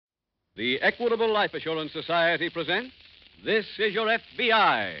The Equitable Life Assurance Society presents This Is Your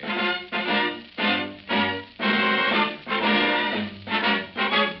FBI.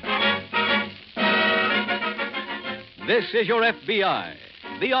 This is Your FBI,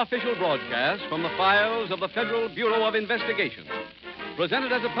 the official broadcast from the files of the Federal Bureau of Investigation.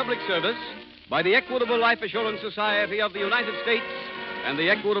 Presented as a public service by the Equitable Life Assurance Society of the United States and the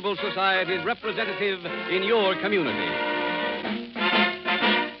Equitable Society's representative in your community.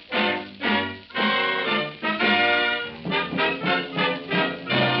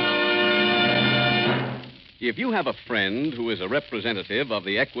 If you have a friend who is a representative of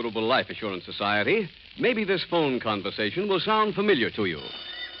the Equitable Life Assurance Society, maybe this phone conversation will sound familiar to you.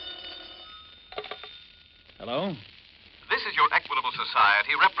 Hello? This is your Equitable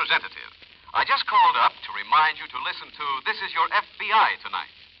Society representative. I just called up to remind you to listen to This Is Your FBI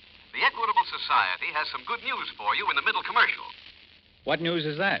tonight. The Equitable Society has some good news for you in the middle commercial. What news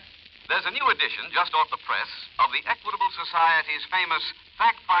is that? There's a new edition just off the press of the Equitable Society's famous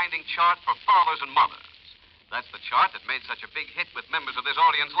fact-finding chart for fathers and mothers. That's the chart that made such a big hit with members of this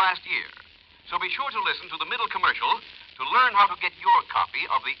audience last year. So be sure to listen to the middle commercial to learn how to get your copy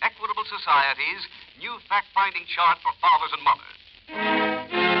of the Equitable Society's new fact-finding chart for fathers and mothers.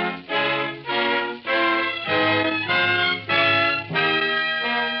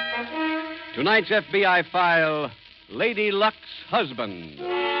 Tonight's FBI file, Lady Luck's husband.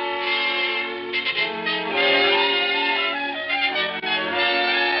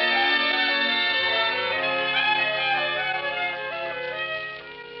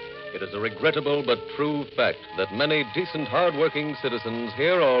 It is a regrettable but true fact that many decent, hard-working citizens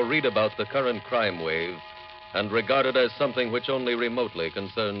hear or read about the current crime wave and regard it as something which only remotely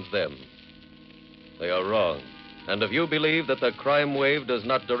concerns them. They are wrong. And if you believe that the crime wave does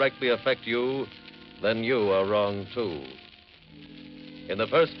not directly affect you, then you are wrong, too. In the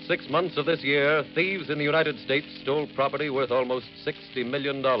first 6 months of this year, thieves in the United States stole property worth almost $60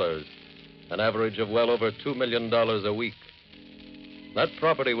 million, an average of well over $2 million a week. That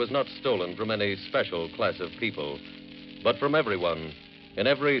property was not stolen from any special class of people, but from everyone, in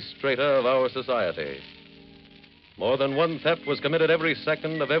every strata of our society. More than one theft was committed every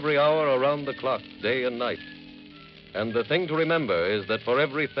second of every hour around the clock, day and night. And the thing to remember is that for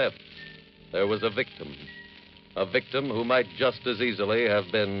every theft, there was a victim who might just as easily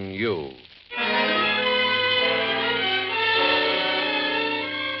have been you.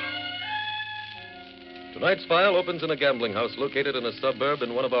 Tonight's file opens in a gambling house located in a suburb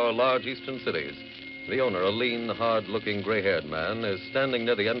in one of our large eastern cities. The owner, a lean, hard-looking, gray-haired man, is standing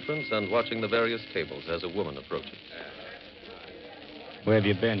near the entrance and watching the various tables as a woman approaches. Where have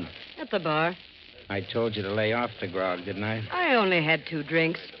you been? At the bar. I told you to lay off the grog, didn't I? I only had 2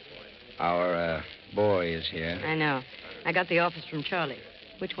 drinks. Our, boy is here. I know. I got the office from Charlie.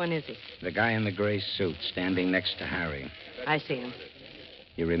 Which one is he? The guy in the gray suit standing next to Harry. I see him.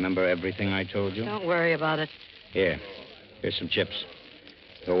 You remember everything I told you? Don't worry about it. Here's some chips.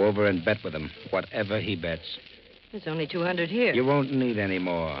 Go over and bet with him, whatever he bets. There's only 200 here. You won't need any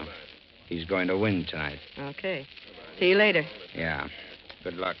more. He's going to win tonight. Okay. See you later. Yeah.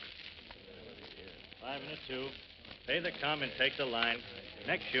 Good luck. 5 and a 2. Pay the cum and take the line.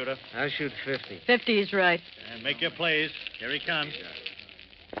 Next shooter. I'll shoot 50. 50 is right. And make your plays. Here he comes.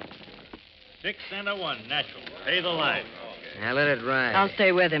 6 and a 1. Natural. Pay the line. Now let it ride. I'll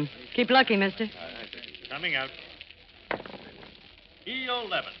stay with him. Keep lucky, mister. Coming out.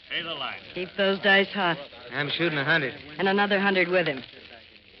 E11. Pay the line. Keep those dice hot. I'm shooting 100. And another 100 with him.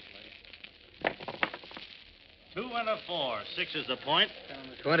 2 and a 4. 6 is the point.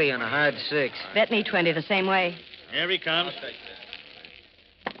 20 on a hard 6. Bet me 20 the same way. Here he comes.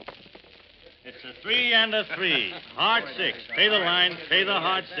 It's a 3 and a 3. Hard 6. Pay the line. Pay the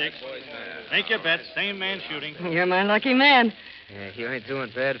hard 6. Make your bets. Same man shooting. You're my lucky man. Yeah, you ain't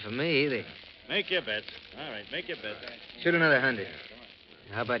doing bad for me either. Make your bets. All right, make your bets. Shoot another 100.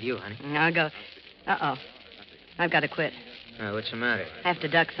 How about you, honey? I'll go. Uh-oh. I've got to quit. What's the matter? I have to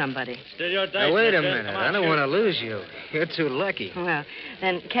duck somebody. Still your dice. Now, wait a mister. minute. Come on, I don't shoot. want to lose you. You're too lucky. Well,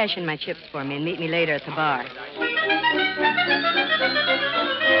 then cash in my chips for me and meet me later at the bar.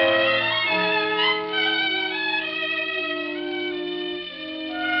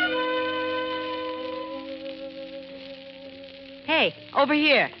 Hey, over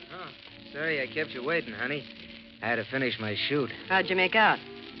here. Oh, sorry I kept you waiting, honey. I had to finish my shoot. How'd you make out?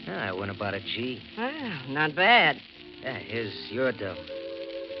 I won about a G. Well, not bad. Yeah, here's your dough.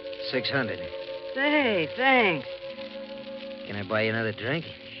 600. Say, thanks. Can I buy you another drink?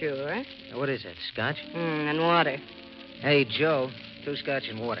 Sure. What is that, scotch? And water. Hey, Joe, 2 scotch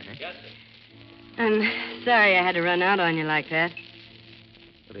and water, huh? I'm sorry I had to run out on you like that.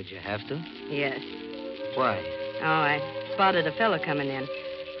 Well, did you have to? Yes. Why? Oh, I spotted a fellow coming in.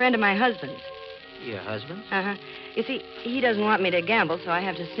 Friend of my husband's. Your husband? Uh-huh. You see, he doesn't want me to gamble, so I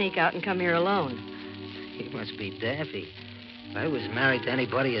have to sneak out and come here alone. He must be daffy. If I was married to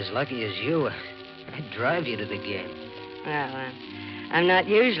anybody as lucky as you, I'd drive you to the game. Well, I'm not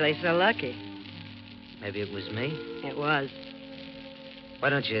usually so lucky. Maybe it was me? It was. Why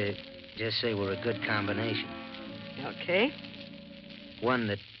don't you just say we're a good combination? Okay. One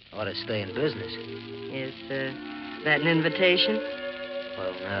that ought to stay in business. Is that an invitation?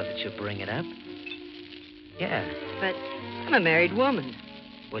 Well, now that you bring it up. Yeah. But I'm a married woman.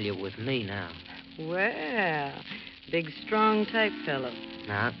 Well, you're with me now. Well, big, strong type fellow.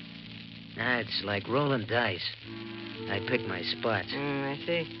 Now, it's like rolling dice. I pick my spots. I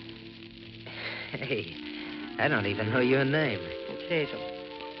see. Hey, I don't even know your name. It's Hazel.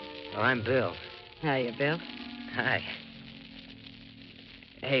 Well, I'm Bill. Hiya, Bill. Hi.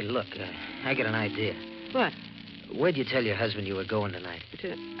 Hey, look, I got an idea. What? Where'd you tell your husband you were going tonight? To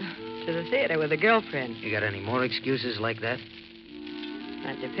the theater with a girlfriend. You got any more excuses like that?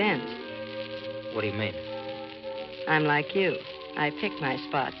 That depends. What do you mean? I'm like you. I pick my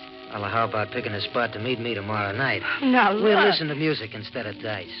spots. Well, how about picking a spot to meet me tomorrow night? Now, look. We'll listen to music instead of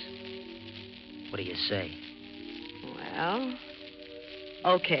dice. What do you say? Well,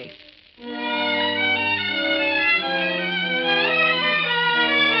 okay.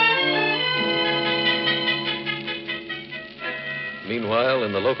 Meanwhile,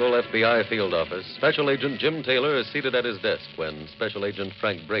 in the local FBI field office, Special Agent Jim Taylor is seated at his desk when Special Agent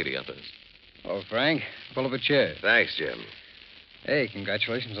Frank Brady enters. Oh, Frank, pull up a chair. Thanks, Jim. Hey,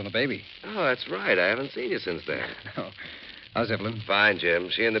 congratulations on the baby. Oh, that's right. I haven't seen you since then. No. How's Evelyn? Fine, Jim.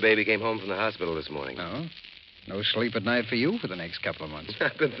 She and the baby came home from the hospital this morning. Oh? No sleep at night for you for the next couple of months.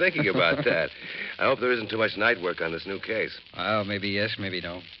 I've been thinking about that. I hope there isn't too much night work on this new case. Well, maybe yes, maybe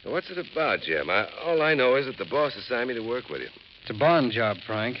no. What's it about, Jim? All I know is that the boss assigned me to work with you. It's a bond job,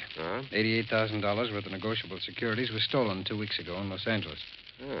 Frank. Huh? $88,000 worth of negotiable securities was stolen 2 weeks ago in Los Angeles.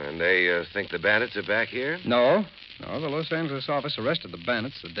 Oh, and they think the bandits are back here? No. No, the Los Angeles office arrested the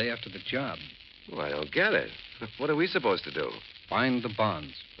bandits the day after the job. Well, I don't get it. What are we supposed to do? Find the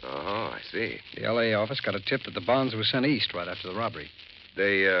bonds. Oh, I see. The L.A. office got a tip that the bonds were sent east right after the robbery.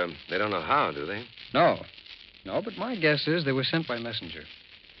 They don't know how, do they? No. No, but my guess is they were sent by messenger.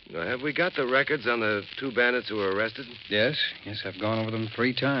 Now, have we got the records on the 2 bandits who were arrested? Yes, I've gone over them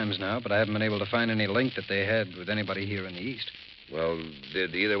 3 times now, but I haven't been able to find any link that they had with anybody here in the East. Well,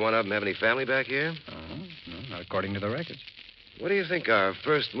 did either one of them have any family back here? Uh-huh. No, not according to the records. What do you think our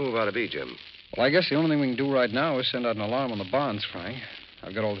first move ought to be, Jim? Well, I guess the only thing we can do right now is send out an alarm on the bonds, Frank.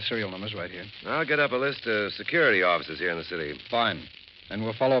 I've got all the serial numbers right here. I'll get up a list of security officers here in the city. Fine. And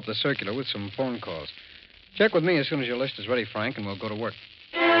we'll follow up the circular with some phone calls. Check with me as soon as your list is ready, Frank, and we'll go to work.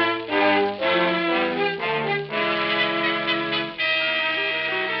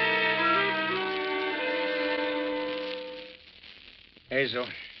 Hazel,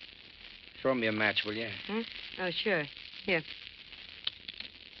 throw me a match, will you? Huh? Oh, sure. Here.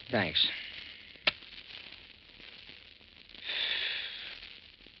 Thanks.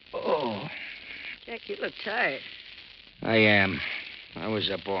 Oh, Jack, you look tired. I am. I was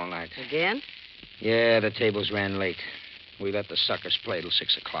up all night. Again? Yeah, the tables ran late. We let the suckers play till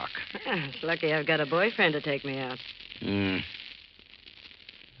 6 o'clock. It's lucky I've got a boyfriend to take me out.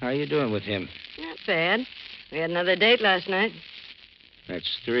 How you doing with him? Not bad. We had another date last night.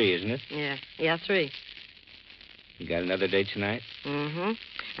 That's 3, isn't it? Yeah, 3. You got another date tonight? Mm-hmm.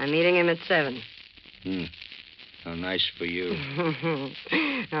 I'm meeting him at 7. How nice for you.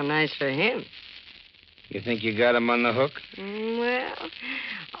 How nice for him. You think you got him on the hook? Well,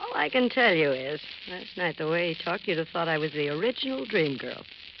 all I can tell you is, last night, the way he talked, you'd have thought I was the original dream girl.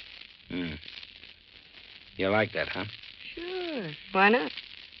 You like that, huh? Sure. Why not?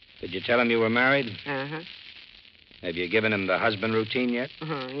 Did you tell him you were married? Uh-huh. Have you given him the husband routine yet?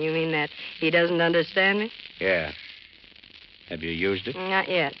 You mean that he doesn't understand me? Yeah. Have you used it? Not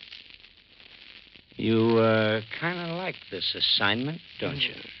yet. You, kind of like this assignment, don't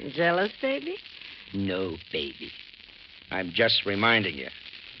you? Jealous, baby? No, baby. I'm just reminding you.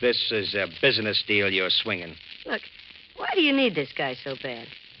 This is a business deal you're swinging. Look, why do you need this guy so bad?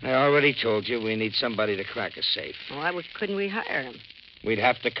 I already told you we need somebody to crack a safe. Why couldn't we hire him? We'd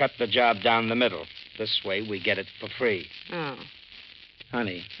have to cut the job down the middle. This way, we get it for free. Oh.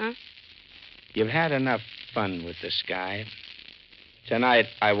 Honey. Huh? You've had enough fun with this guy. Tonight,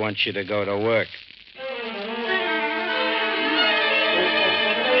 I want you to go to work.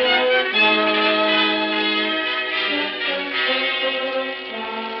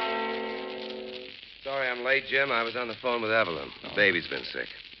 Sorry I'm late, Jim. I was on the phone with Evelyn. The baby's been sick.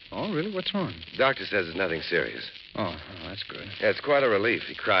 Oh, really? What's wrong? Doctor says it's nothing serious. Oh, that's good. Yeah, it's quite a relief.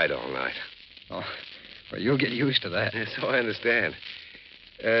 He cried all night. Oh, well, you'll get used to that. Yeah, so I understand.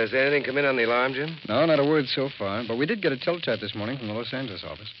 Has anything come in on the alarm, Jim? No, not a word so far. But we did get a teletype this morning from the Los Angeles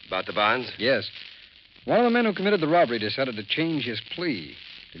office. About the bonds? Yes. One of the men who committed the robbery decided to change his plea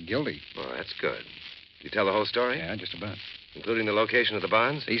to guilty. Well, that's good. Did you tell the whole story? Yeah, just about. Including the location of the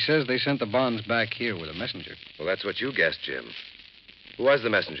bonds? He says they sent the bonds back here with a messenger. Well, that's what you guessed, Jim. Who was the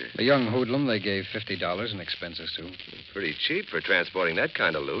messenger? The young hoodlum they gave $50 in expenses to. Pretty cheap for transporting that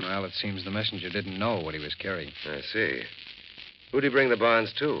kind of loot. Well, it seems the messenger didn't know what he was carrying. I see. Who'd he bring the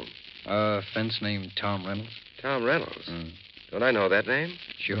bonds to? A fence named Tom Reynolds. Tom Reynolds. Mm. Don't I know that name?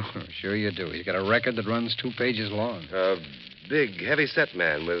 Sure you do. He's got a record that runs 2 pages long. A big, heavy-set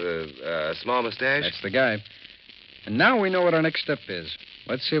man with a small mustache? That's the guy. And now we know what our next step is.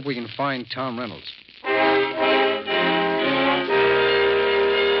 Let's see if we can find Tom Reynolds.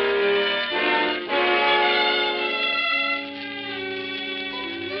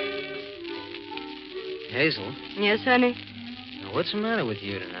 Hazel, Yes, honey? now what's the matter with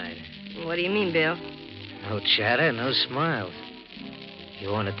you tonight? What do you mean, Bill? No chatter, no smiles. You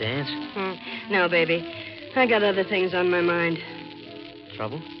want to dance? No, baby. I got other things on my mind.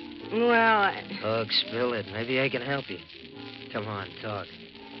 Trouble? Well, Talk, spill it. Maybe I can help you. Come on, talk.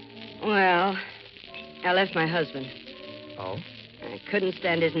 I left my husband. Oh? I couldn't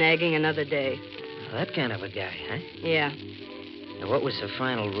stand his nagging another day. That kind of a guy, huh? Yeah. Now, what was the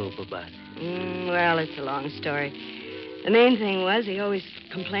final rube about? Well, it's a long story. The main thing was he always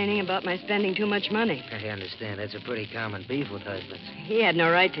complaining about my spending too much money. I understand. That's a pretty common beef with husbands. He had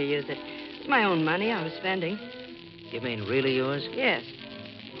no right to use it. It's my own money I was spending. You mean really yours? Yes,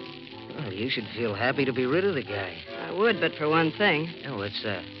 Well, you should feel happy to be rid of the guy. I would, but for one thing. Oh, what's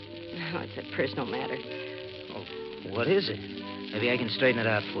that? Oh, it's a personal matter. Oh, what is it? Maybe I can straighten it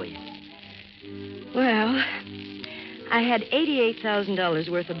out for you. Well, I had $88,000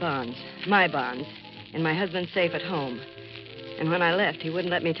 worth of bonds, my bonds, in my husband's safe at home. And when I left, he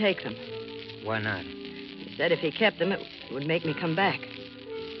wouldn't let me take them. Why not? He said if he kept them, it would make me come back.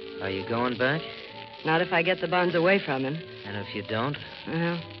 Are you going back? Not if I get the bonds away from him. And if you don't?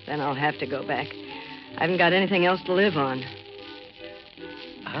 Well, then I'll have to go back. I haven't got anything else to live on.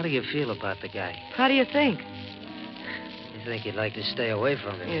 How do you feel about the guy? How do you think? You think you'd like to stay away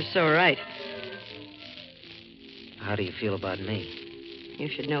from him? You're so right. How do you feel about me? You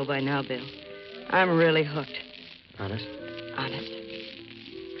should know by now, Bill. I'm really hooked. Honest? Honest.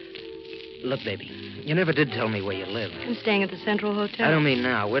 Look, baby, you never did tell me where you live. I'm staying at the Central Hotel. I don't mean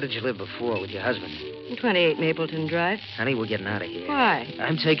now. Where did you live before with your husband? 28 Mapleton Drive. Honey, we're getting out of here. Why?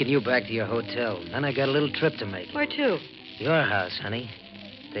 I'm taking you back to your hotel. Then I got a little trip to make. Where to? Your house, honey.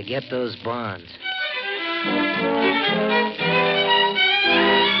 To get those bonds.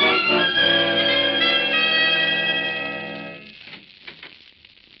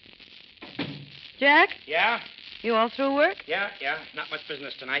 Jack, Yeah? you all through work? Yeah. Not much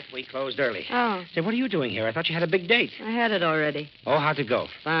business tonight. We closed early. Oh, Say, what are you doing here? I thought you had a big date. I had it already. Oh, how'd it go?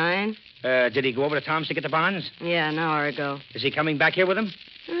 Fine. Did he go over to Tom's to get the bonds? Yeah, an hour ago. Is he coming back here with them?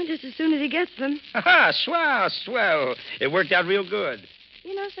 Just as soon as he gets them. Ha! Swell. It worked out real good.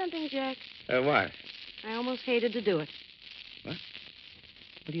 You know something, Jack? What? I almost hated to do it. What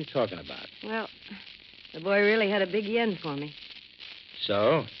are you talking about? Well, the boy really had a big yen for me.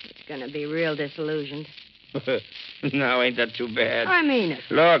 So? It's going to be real disillusioned. No, ain't that too bad? I mean it.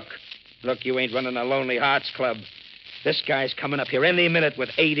 Look, you ain't running a Lonely Hearts Club. This guy's coming up here any minute with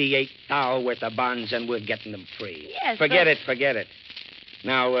 88 thou worth of bonds, and we're getting them free. Yes, Forget it.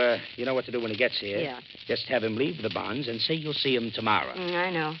 Now, you know what to do when he gets here. Yeah. Just have him leave the bonds and say you'll see him tomorrow. I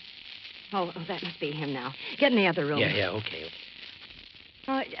know. Oh, that must be him now. Get in the other room. Yeah, okay.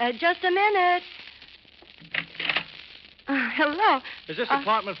 Oh, just a minute. Hello. Is this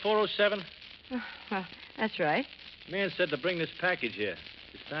apartment 407? Well, that's right. Man said to bring this package here.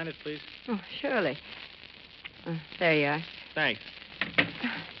 You sign it, please? Oh, surely. There you are. Thanks.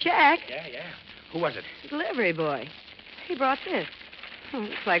 Jack, Yeah. Who was it? delivery boy. He brought this. Oh,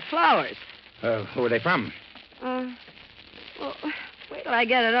 looks like flowers. Who are they from? Well, wait till I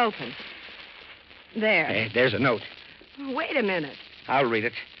get it open. There. Hey, there's a note. Oh, wait a minute. I'll read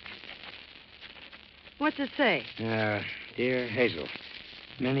it. What's it say? Dear Hazel,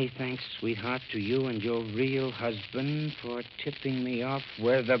 many thanks, sweetheart, to you and your real husband for tipping me off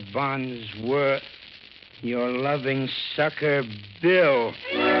where the bonds were. Your loving sucker, Bill.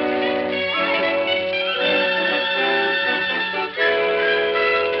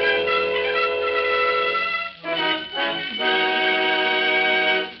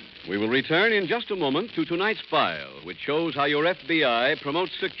 We will return in just a moment to tonight's file, which shows how your FBI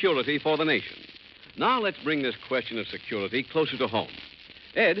promotes security for the nation. Now let's bring this question of security closer to home.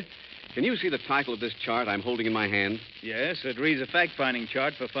 Ed, can you see the title of this chart I'm holding in my hand? Yes, it reads a fact-finding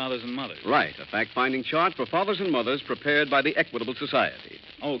chart for fathers and mothers. Right, a fact-finding chart for fathers and mothers prepared by the Equitable Society.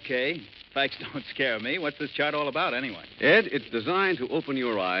 Okay. Facts don't scare me. What's this chart all about, anyway? Ed, it's designed to open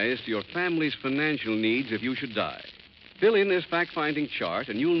your eyes to your family's financial needs if you should die. Fill in this fact-finding chart,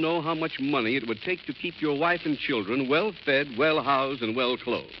 and you'll know how much money it would take to keep your wife and children well-fed, well-housed, and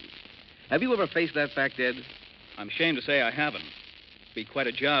well-clothed. Have you ever faced that fact, Ed? I'm ashamed to say I haven't. It'd be quite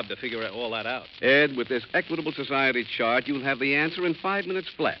a job to figure all that out. Ed, with this Equitable Society chart, you'll have the answer in 5 minutes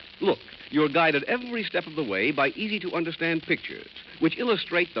flat. Look, you're guided every step of the way by easy-to-understand pictures, which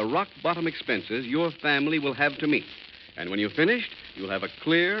illustrate the rock-bottom expenses your family will have to meet. And when you're finished, you'll have a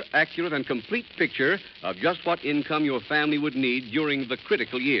clear, accurate, and complete picture of just what income your family would need during the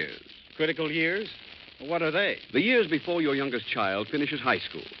critical years. Critical years? What are they? The years before your youngest child finishes high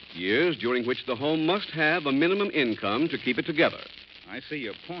school. Years during which the home must have a minimum income to keep it together. I see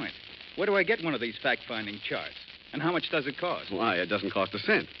your point. Where do I get one of these fact-finding charts? And how much does it cost? Why, it doesn't cost a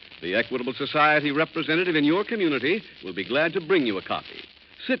cent. The Equitable Society representative in your community will be glad to bring you a copy.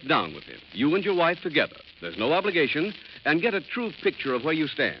 Sit down with him, you and your wife together. There's no obligation, and get a true picture of where you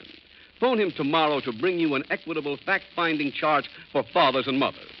stand. Phone him tomorrow to bring you an Equitable fact-finding chart for fathers and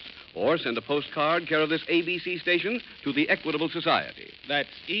mothers. Or send a postcard care of this ABC station to the Equitable Society. That's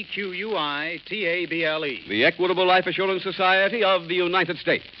EQUITABLE. The Equitable Life Assurance Society of the United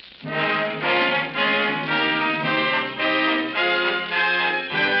States.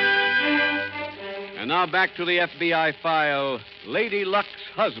 And now back to the FBI file, Lady Luck's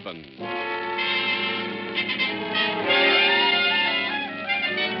husband.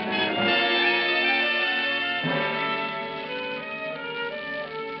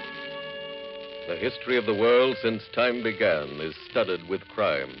 The history of the world since time began is studded with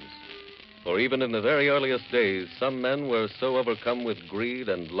crimes. For even in the very earliest days, some men were so overcome with greed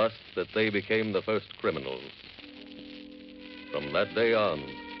and lust that they became the first criminals. From that day on,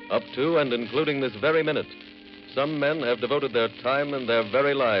 up to and including this very minute, some men have devoted their time and their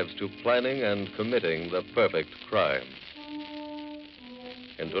very lives to planning and committing the perfect crime.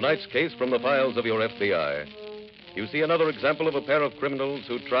 In tonight's case from the files of your FBI, you see another example of a pair of criminals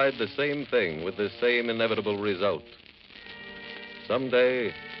who tried the same thing with the same inevitable result.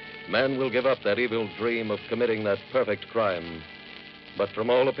 Someday, man will give up that evil dream of committing that perfect crime. But from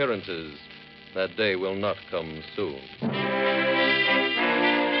all appearances, that day will not come soon.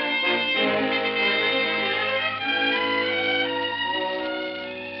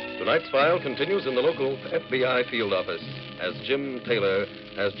 Tonight's file continues in the local FBI field office as Jim Taylor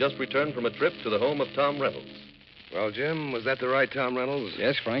has just returned from a trip to the home of Tom Reynolds. Well, Jim, was that the right Tom Reynolds?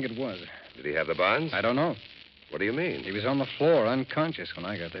 Yes, Frank, it was. Did he have the bonds? I don't know. What do you mean? He was on the floor, unconscious, when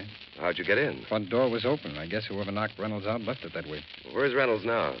I got there. How'd you get in? Front door was open. I guess whoever knocked Reynolds out left it that way. Well, where's Reynolds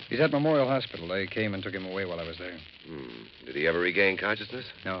now? He's at Memorial Hospital. They came and took him away while I was there. Did he ever regain consciousness?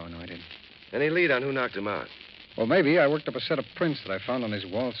 No, I didn't. Any lead on who knocked him out? Well, maybe. I worked up a set of prints that I found on his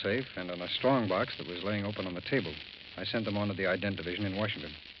wall safe and on a strong box that was laying open on the table. I sent them on to the Ident Division in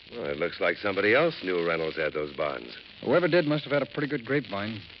Washington. Well, it looks like somebody else knew Reynolds had those bonds. Whoever did must have had a pretty good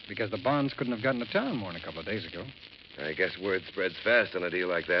grapevine, because the bonds couldn't have gotten to town more than a couple of days ago. I guess word spreads fast on a deal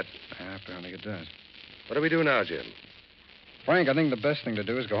like that. Apparently it does. What do we do now, Jim? Frank, I think the best thing to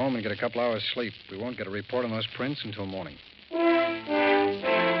do is go home and get a couple hours sleep. We won't get a report on those prints until morning.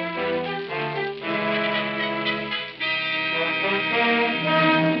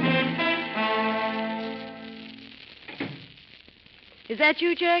 Is that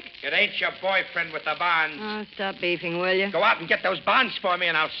you, Jack? It ain't your boyfriend with the bonds. Oh, stop beefing, will you? Go out and get those bonds for me,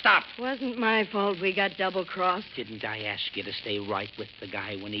 and I'll stop. Wasn't my fault we got double-crossed. Didn't I ask you to stay right with the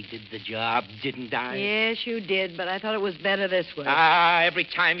guy when he did the job? Didn't I? Yes, you did, but I thought it was better this way. Every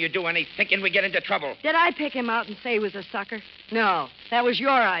time you do any thinking, we get into trouble. Did I pick him out and say he was a sucker? No, that was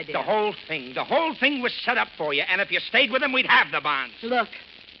your idea. The whole thing was set up for you, and if you stayed with him, we'd have the bonds. Look,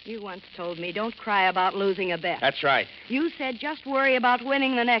 you once told me don't cry about losing a bet. That's right. You said just worry about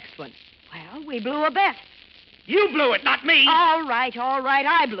winning the next one. Well, we blew a bet. You blew it, not me. All right,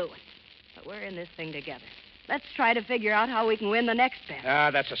 I blew it. But we're in this thing together. Let's try to figure out how we can win the next bet.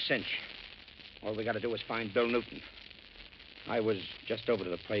 That's a cinch. All we got to do is find Bill Newton. I was just over to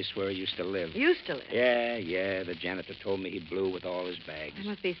the place where he used to live. Used to live? Yeah. The janitor told me he blew with all his bags. There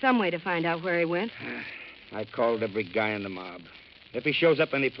must be some way to find out where he went. I called every guy in the mob. If he shows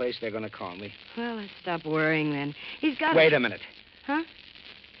up any place, they're going to call me. Well, let's stop worrying then. He's got... Wait a minute. Huh?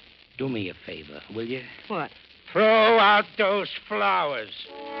 Do me a favor, will you? What? Throw out those flowers.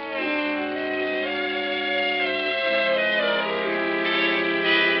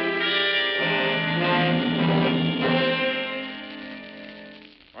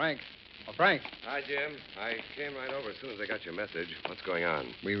 Frank. Oh, Frank. Hi, Jim. I came right over as soon as I got your message. What's going on?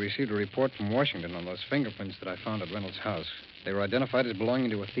 We received a report from Washington on those fingerprints that I found at Reynolds' house. They were identified as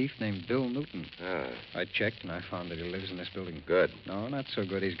belonging to a thief named Bill Newton. Ah, I checked, and I found that he lives in this building. good. No, not so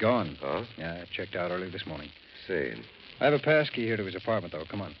good. He's gone. Oh? Yeah, I checked out early this morning. See. I have a pass key here to his apartment, though.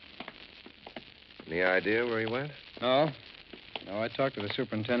 Come on. Any idea where he went? No. No, I talked to the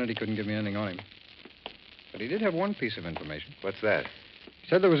superintendent. He couldn't give me anything on him. But he did have one piece of information. What's that? He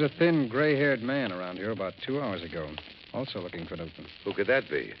said there was a thin, gray-haired man around here about 2 hours ago, also looking for Newton. Who could that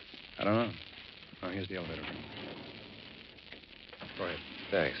be? I don't know. Oh, here's the elevator. Go ahead.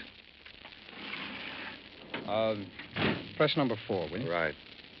 Thanks. Press number 4, will you? Right.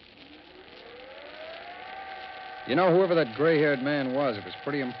 You know, whoever that gray-haired man was, it was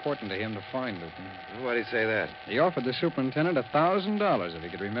pretty important to him to find Newton. Why'd he say that? He offered the superintendent $1,000 if he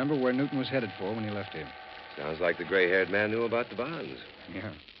could remember where Newton was headed for when he left here. Sounds like the gray-haired man knew about the bonds. Yeah.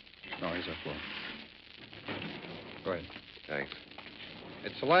 No, here's that floor. Go ahead. Thanks.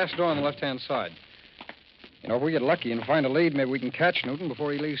 It's the last door on the left-hand side. You know, if we get lucky and find a lead, maybe we can catch Newton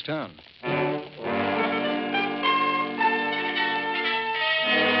before he leaves town.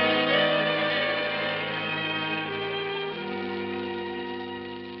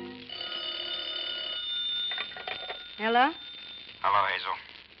 Hello? Hello, Hazel.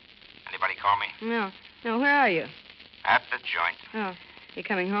 Anybody call me? No. No, where are you? At the joint. Oh, you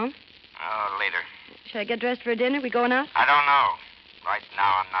coming home? Oh, later. Should I get dressed for dinner? We going out? I don't know. Right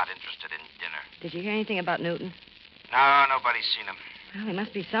now, I'm not interested in dinner. Did you hear anything about Newton? No, nobody's seen him. Well, he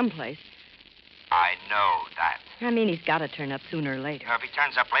must be someplace. I know that. I mean, he's got to turn up sooner or later. If he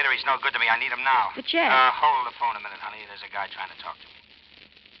turns up later, he's no good to me. I need him now. But, Jack. Hold the phone a minute, honey. There's a guy trying to talk to me.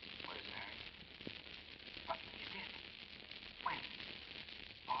 What is that? What? You did? When?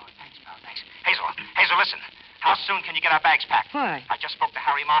 Oh, thanks, pal. Thanks. Hazel, listen. How soon can you get our bags packed? Why? I just spoke to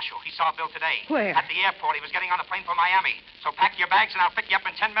Harry Marshall. He saw Bill today. Where? At the airport. He was getting on a plane for Miami. So pack your bags and I'll pick you up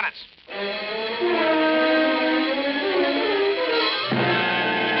in 10 minutes.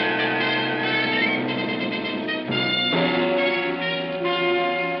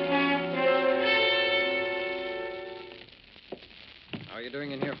 How are you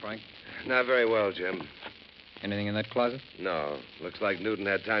doing in here, Frank? Not very well, Jim. Anything in that closet? No. Looks like Newton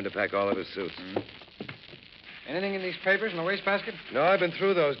had time to pack all of his suits. Anything in these papers in the wastebasket? No, I've been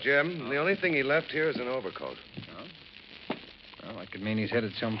through those, Jim. The only thing he left here is an overcoat. No. Well, that could mean he's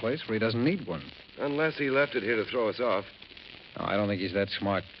headed someplace where he doesn't need one. Unless he left it here to throw us off. No, I don't think he's that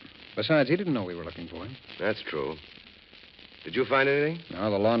smart. Besides, he didn't know we were looking for him. That's true. Did you find anything?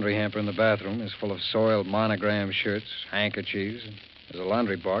 No, the laundry hamper in the bathroom is full of soiled monogram shirts, handkerchiefs. There's a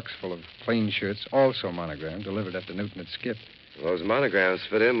laundry box full of clean shirts, also monogrammed, delivered after Newton had skipped. Well, those monograms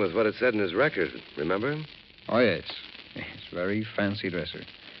fit in with what it said in his record. Remember him? Oh, yes. Yes, very fancy dresser.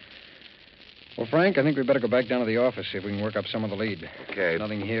 Well, Frank, I think we'd better go back down to the office, see if we can work up some of the lead. Okay.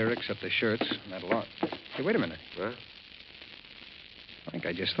 Nothing here except the shirts and that lot. Hey, wait a minute. What? Frank,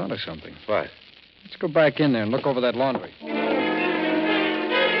 I just thought of something. What? Let's go back in there and look over that laundry.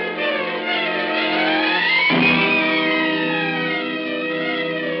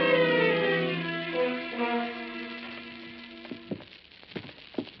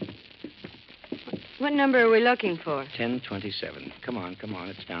 What number are we looking for? 1027. Come on.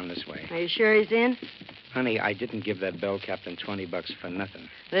 It's down this way. Are you sure he's in? Honey, I didn't give that bell captain $20 for nothing.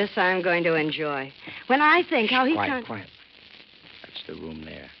 This I'm going to enjoy. When I think how he Quiet. That's the room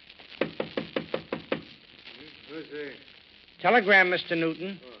there. Who's there? Telegram, Mr.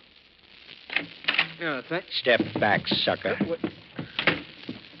 Newton. Yeah, thanks. Step back, sucker.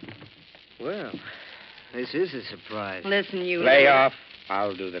 Well, this is a surprise. Listen, you... Lay off.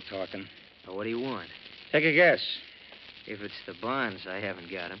 I'll do the talking. Now, what do you want? Take a guess. If it's the bonds, I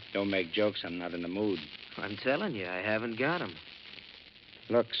haven't got 'em. Don't make jokes. I'm not in the mood. I'm telling you, I haven't got 'em.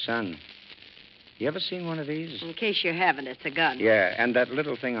 Look, son. You ever seen one of these? In case you haven't, it's a gun. Yeah, and that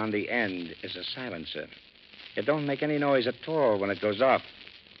little thing on the end is a silencer. It don't make any noise at all when it goes off.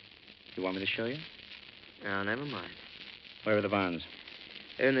 You want me to show you? No, never mind. Where are the bonds?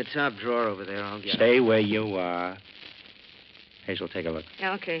 They're in the top drawer over there. I'll get 'em. Stay where you are. Hazel, take a look.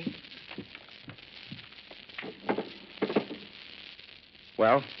 Okay.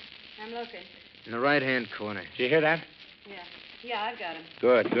 Well, I'm looking. In the right-hand corner. did you hear that? Yeah, I've got him.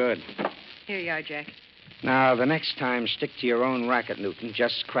 Good. Here you are, Jack. Now, the next time, stick to your own racket, Newton.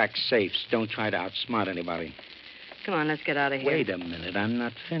 Just crack safes. Don't try to outsmart anybody. Come on, let's get out of here. Wait a minute. I'm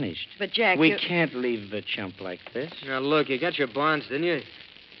not finished. But, Jack, We can't leave the chump like this. Now, look, you got your bonds, didn't you?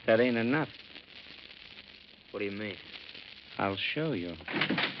 That ain't enough. What do you mean? I'll show you.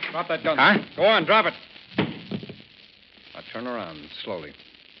 Drop that gun. Huh? Go on, drop it. Now, turn around slowly.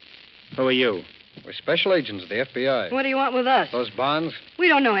 Who are you? We're special agents of the FBI. What do you want with us? Those bonds? We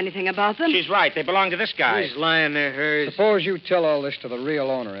don't know anything about them. She's right. They belong to this guy. Who's lying? They're hers. Suppose you tell all this to the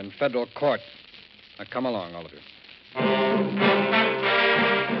real owner in federal court. Now, come along, all of you.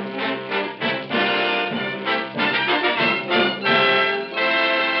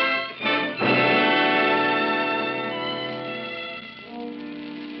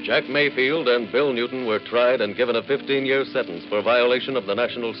 Jack Mayfield and Bill Newton were tried and given a 15-year sentence for violation of the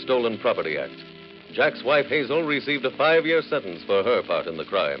National Stolen Property Act. Jack's wife, Hazel, received a 5-year sentence for her part in the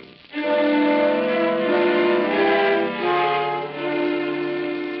crime.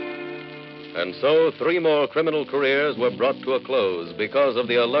 And so, 3 more criminal careers were brought to a close because of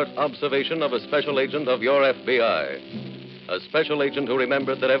the alert observation of a special agent of your FBI. A special agent who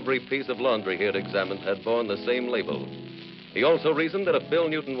remembered that every piece of laundry he had examined had borne the same label. He also reasoned that if Bill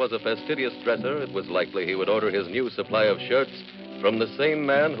Newton was a fastidious dresser, it was likely he would order his new supply of shirts from the same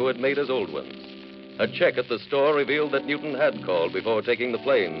man who had made his old ones. A check at the store revealed that Newton had called before taking the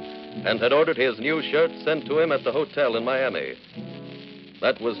plane and had ordered his new shirts sent to him at the hotel in Miami.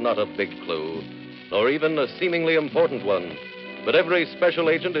 That was not a big clue, nor even a seemingly important one, but every special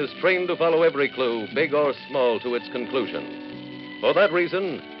agent is trained to follow every clue, big or small, to its conclusion. For that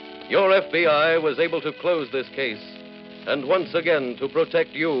reason, your FBI was able to close this case and once again to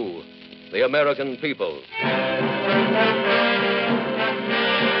protect you, the American people.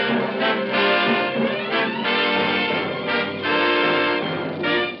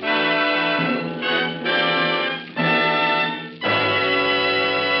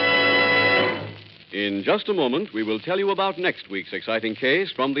 In just a moment, we will tell you about next week's exciting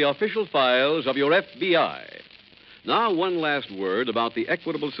case from the official files of your FBI. Now, one last word about the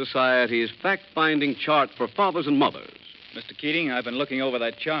Equitable Society's fact-finding chart for fathers and mothers. Mr. Keating, I've been looking over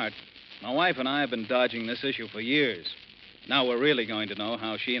that chart. My wife and I have been dodging this issue for years. Now we're really going to know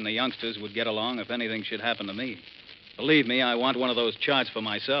how she and the youngsters would get along if anything should happen to me. Believe me, I want one of those charts for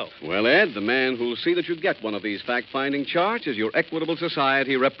myself. Well, Ed, the man who'll see that you get one of these fact-finding charts is your Equitable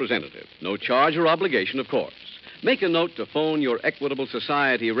Society representative. No charge or obligation, of course. Make a note to phone your Equitable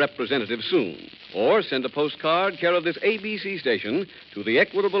Society representative soon. Or send a postcard care of this ABC station to the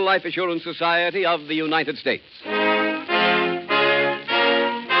Equitable Life Assurance Society of the United States.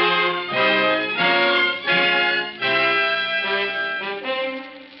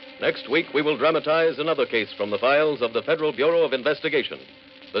 Next week, we will dramatize another case from the files of the Federal Bureau of Investigation.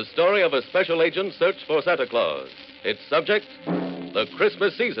 The story of a special agent's search for Santa Claus. Its subject, the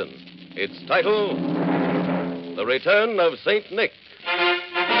Christmas season. Its title, The Return of St. Nick.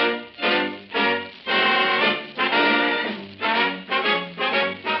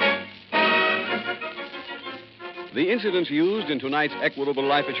 The incidents used in tonight's Equitable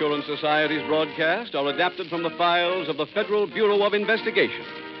Life Assurance Society's broadcast are adapted from the files of the Federal Bureau of Investigation.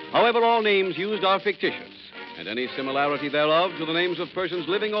 However, all names used are fictitious, and any similarity thereof to the names of persons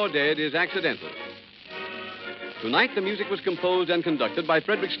living or dead is accidental. Tonight, the music was composed and conducted by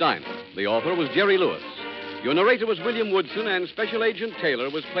Frederick Steiner. The author was Jerry Lewis. Your narrator was William Woodson, and Special Agent Taylor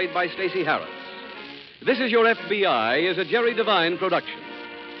was played by Stacey Harris. This Is Your FBI is a Jerry Devine production.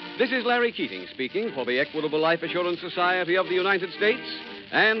 This is Larry Keating speaking for the Equitable Life Assurance Society of the United States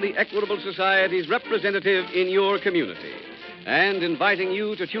and the Equitable Society's representative in your community, and inviting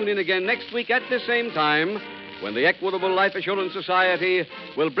you to tune in again next week at this same time when the Equitable Life Assurance Society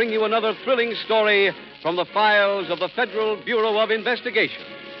will bring you another thrilling story from the files of the Federal Bureau of Investigation.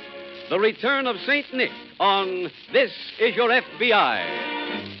 The Return of St. Nick on This Is Your FBI.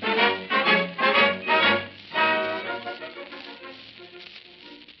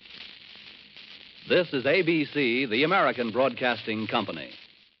 This is ABC, the American Broadcasting Company.